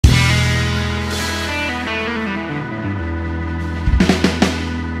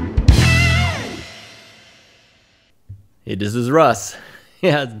Hey, this is Russ.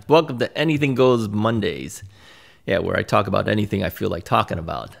 Yeah, welcome to Anything Goes Mondays. Yeah, where I talk about anything I feel like talking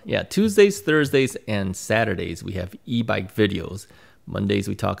about. Yeah, Tuesdays, Thursdays, and Saturdays we have e-bike videos. Mondays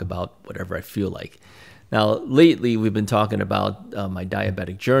we talk about whatever I feel like. Now, lately we've been talking about my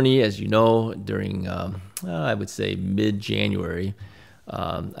diabetic journey. As you know, during, I would say mid-January,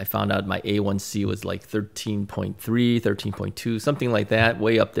 I found out my A1C was like 13.3, 13.2, something like that,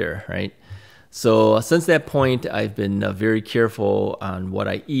 way up there, right? So since that point, I've been very careful on what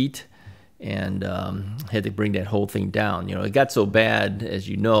I eat and had to bring that whole thing down. You know, it got so bad, as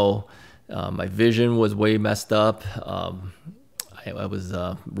you know, my vision was way messed up. I was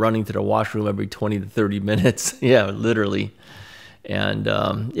running to the washroom every 20 to 30 minutes. Yeah, literally. And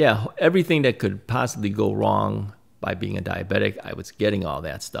yeah, everything that could possibly go wrong by being a diabetic, I was getting all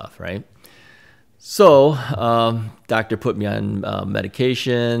that stuff, right? So, doctor put me on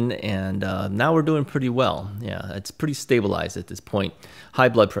medication, and now we're doing pretty well. Yeah, it's pretty stabilized at this point. High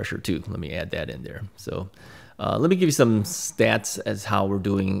blood pressure too. Let me add that in there. So, let me give you some stats as how we're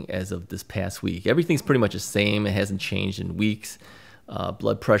doing as of this past week. Everything's pretty much the same. It hasn't changed in weeks.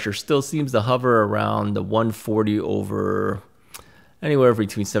 Blood pressure still seems to hover around the 140 over anywhere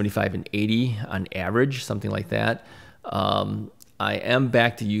between 75 and 80 on average, something like that. I am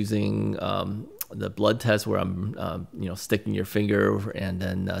back to using the blood test where I'm, sticking your finger and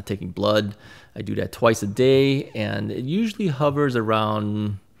then taking blood. I do that twice a day, and it usually hovers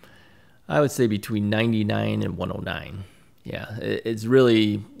around, I would say, between 99 and 109. Yeah, it's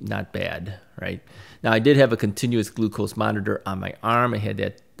really not bad, right? Now, I did have a continuous glucose monitor on my arm. I had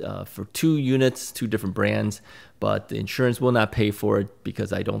that for 2 units, 2 different brands, but the insurance will not pay for it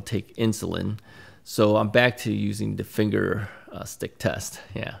because I don't take insulin. So I'm back to using the finger stick test.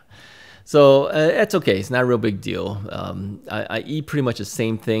 Yeah. So that's okay. It's not a real big deal. I eat pretty much the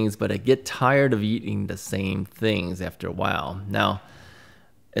same things, but I get tired of eating the same things after a while. Now,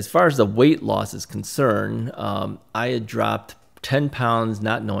 as far as the weight loss is concerned, I had dropped 10 pounds,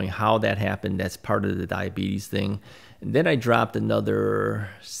 not knowing how that happened. That's part of the diabetes thing. And then I dropped another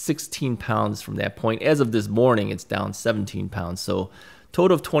 16 pounds from that point. As of this morning, it's down 17 pounds. So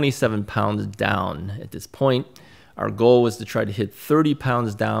total of 27 pounds down at this point. Our goal was to try to hit 30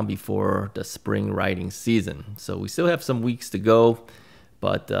 pounds down before the spring riding season. So we still have some weeks to go,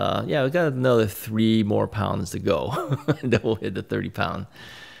 but yeah, we got another 3 more pounds to go. And then we'll hit the 30 pound.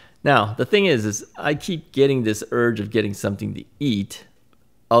 Now, the thing is I keep getting this urge of getting something to eat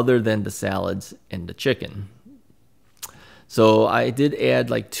other than the salads and the chicken. So I did add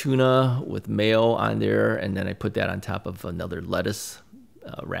like tuna with mayo on there, and then I put that on top of another lettuce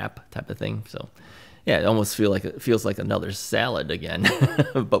wrap type of thing. So yeah, it almost feels like another salad again,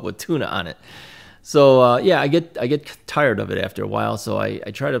 but with tuna on it. So yeah, I get tired of it after a while, so I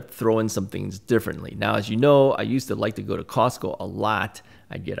try to throw in some things differently. Now, as you know, I used to like to go to Costco a lot.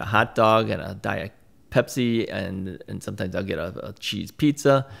 I'd get a hot dog and a Diet Pepsi, and sometimes I'll get a cheese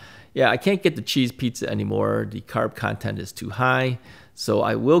pizza. Yeah, I can't get the cheese pizza anymore. The carb content is too high, so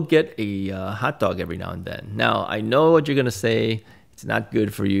I will get a hot dog every now and then. Now, I know what you're going to say. It's not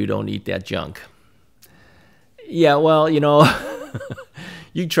good for you. Don't eat that junk. Yeah, well, you know,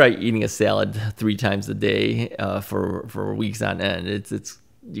 you try eating a salad 3 times a day for weeks on end. It's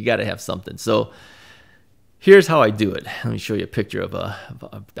you got to have something. So here's how I do it. Let me show you a picture of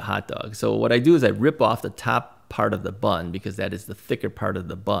the hot dog. So what I do is I rip off the top part of the bun because that is the thicker part of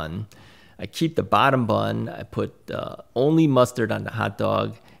the bun. I keep the bottom bun. I put only mustard on the hot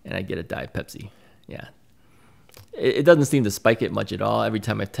dog, and I get a Diet Pepsi. Yeah. It doesn't seem to spike it much at all. Every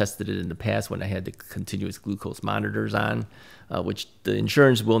time I've tested it in the past when I had the continuous glucose monitors on, which the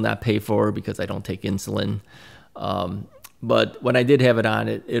insurance will not pay for because I don't take insulin. But when I did have it on,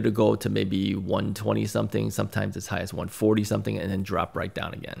 it'll go to maybe 120 something, sometimes as high as 140 something, and then drop right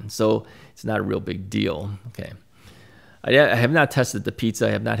down again. So it's not a real big deal. Okay. I have not tested the pizza.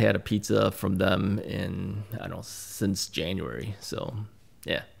 I have not had a pizza from them in, I don't know, since January. So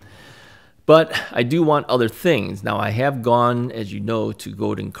yeah. But I do want other things. Now, I have gone, as you know, to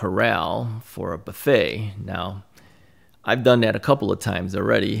Golden Corral for a buffet. Now, I've done that a couple of times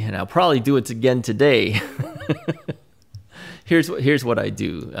already, and I'll probably do it again today. Here's what I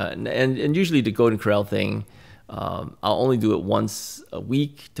do. And usually the Golden Corral thing, I'll only do it once a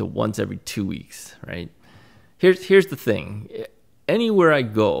week to once every 2 weeks, right? Here's the thing. Anywhere I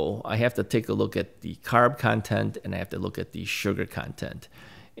go, I have to take a look at the carb content, and I have to look at the sugar content.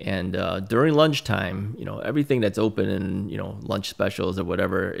 And during lunchtime, you know, everything that's open in, you know, lunch specials or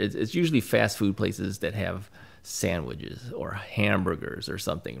whatever, it's usually fast food places that have sandwiches or hamburgers or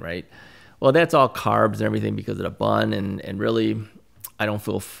something, right? Well, that's all carbs and everything because of the bun, and really, I don't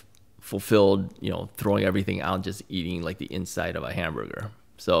feel fulfilled, throwing everything out and just eating like the inside of a hamburger.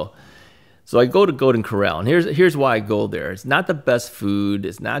 So I go to Golden Corral, and here's why I go there. It's not the best food.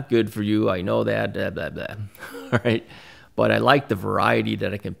 It's not good for you. I know that, blah, blah, blah. All right. But I like the variety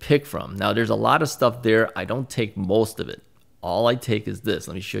that I can pick from. Now, there's a lot of stuff there. I don't take most of it. All I take is this.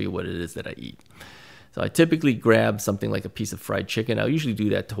 Let me show you what it is that I eat. So I typically grab something like a piece of fried chicken. I'll usually do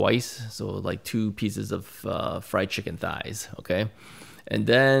that twice. So like 2 pieces of fried chicken thighs, okay? And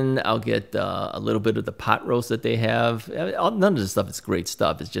then I'll get a little bit of the pot roast that they have. None of this stuff is great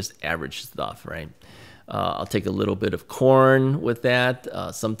stuff. It's just average stuff, right? I'll take a little bit of corn with that.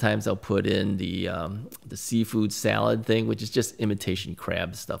 Sometimes I'll put in the seafood salad thing, which is just imitation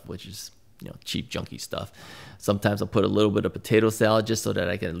crab stuff, which is cheap, junky stuff. Sometimes I'll put a little bit of potato salad just so that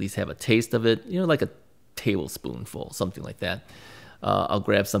I can at least have a taste of it, like a tablespoonful, something like that. I'll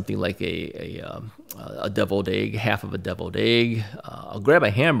grab something like a deviled egg, half of a deviled egg. I'll grab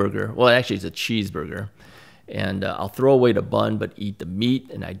a hamburger. Well, actually, it's a cheeseburger. And I'll throw away the bun, but eat the meat,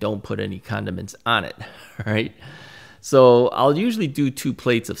 and I don't put any condiments on it, right? So I'll usually do 2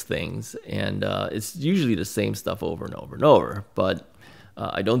 plates of things, and it's usually the same stuff over and over and over. But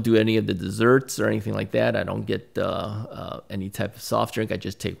I don't do any of the desserts or anything like that. I don't get any type of soft drink. I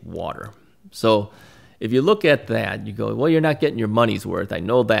just take water. So if you look at that, you go, well, you're not getting your money's worth. I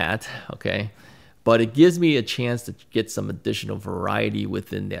know that, okay? But it gives me a chance to get some additional variety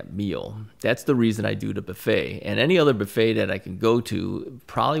within that meal. That's the reason I do the buffet. And any other buffet that I can go to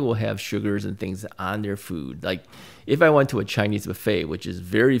probably will have sugars and things on their food. Like if I went to a Chinese buffet, which is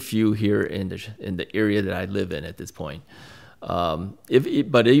very few here in the area that I live in at this point,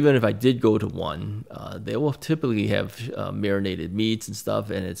 but even if I did go to one, they will typically have marinated meats and stuff,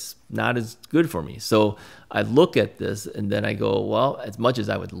 and it's not as good for me. So I look at this and then I go, well, as much as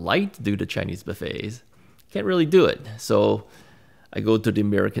I would like to do the Chinese buffets, can't really do it. So I go to the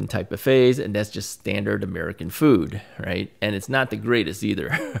American type buffets, and that's just standard American food, right? And it's not the greatest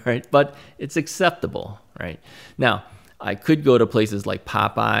either, right? But it's acceptable, right? Now, I could go to places like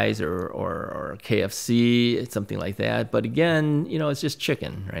Popeyes or KFC, something like that. But again, it's just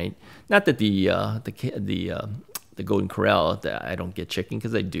chicken, right? Not that the Golden Corral, I don't get chicken,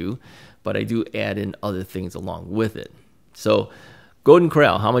 because I do, but I do add in other things along with it. So Golden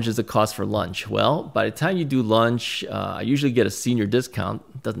Corral, how much does it cost for lunch? Well, by the time you do lunch, I usually get a senior discount.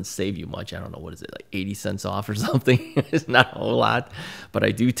 It doesn't save you much. I don't know, what is it, like 80 cents off or something? It's not a whole lot. But I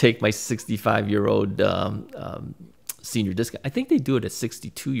do take my 65-year-old senior discount. I think they do it at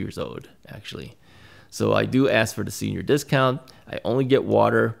 62 years old, actually. So I do ask for the senior discount. I only get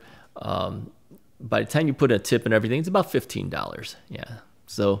water. By the time you put a tip and everything, it's about $15. Yeah.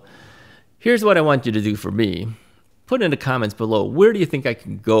 So here's what I want you to do for me. Put in the comments below, where do you think I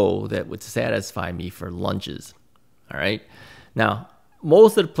can go that would satisfy me for lunches? All right. Now,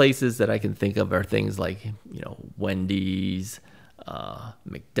 most of the places that I can think of are things like, Wendy's,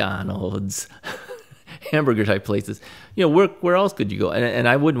 McDonald's, hamburger type places. Where else could you go? And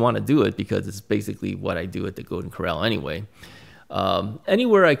I wouldn't want to do it because it's basically what I do at the Golden Corral anyway.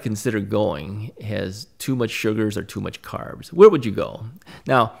 Anywhere I consider going has too much sugars or too much carbs. Where would you go?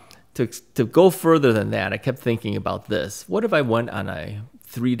 Now, to go further than that, I kept thinking about this. What if I went on a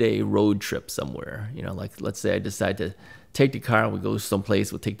 3-day road trip somewhere? Like let's say I decide to take the car and we go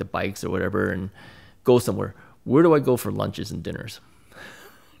someplace, we'll take the bikes or whatever and go somewhere. Where do I go for lunches and dinners?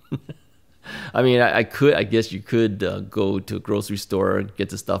 I mean, I guess you could go to a grocery store, get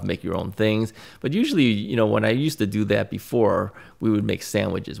the stuff, make your own things. But usually, when I used to do that before, we would make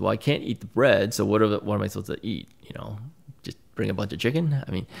sandwiches. Well, I can't eat the bread, so what am I supposed to eat? Just bring a bunch of chicken?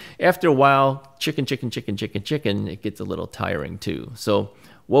 I mean, after a while, chicken, it gets a little tiring too. So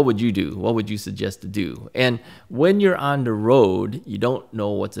what would you do? What would you suggest to do? And when you're on the road, you don't know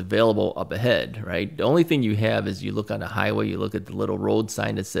what's available up ahead, right? The only thing you have is you look on the highway, you look at the little road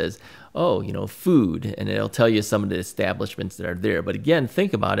sign that says, oh, food, and it'll tell you some of the establishments that are there. But again,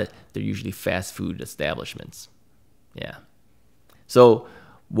 think about it. They're usually fast food establishments. Yeah. So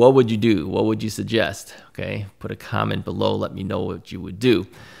what would you do? What would you suggest? Okay, put a comment below. Let me know what you would do.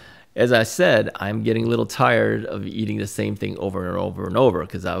 As I said, I'm getting a little tired of eating the same thing over and over and over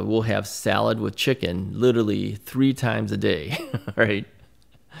because I will have salad with chicken literally 3 times a day, right?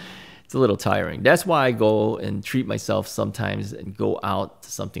 It's a little tiring. That's why I go and treat myself sometimes and go out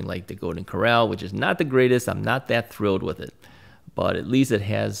to something like the Golden Corral, which is not the greatest. I'm not that thrilled with it, but at least it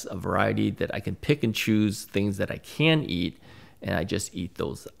has a variety that I can pick and choose things that I can eat, and I just eat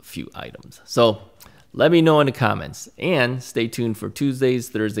those few items. So let me know in the comments, and stay tuned for Tuesdays,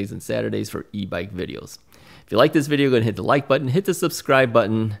 Thursdays, and Saturdays for e-bike videos. If you like this video, go ahead and hit the like button, hit the subscribe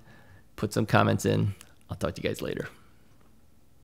button, put some comments in. I'll talk to you guys later.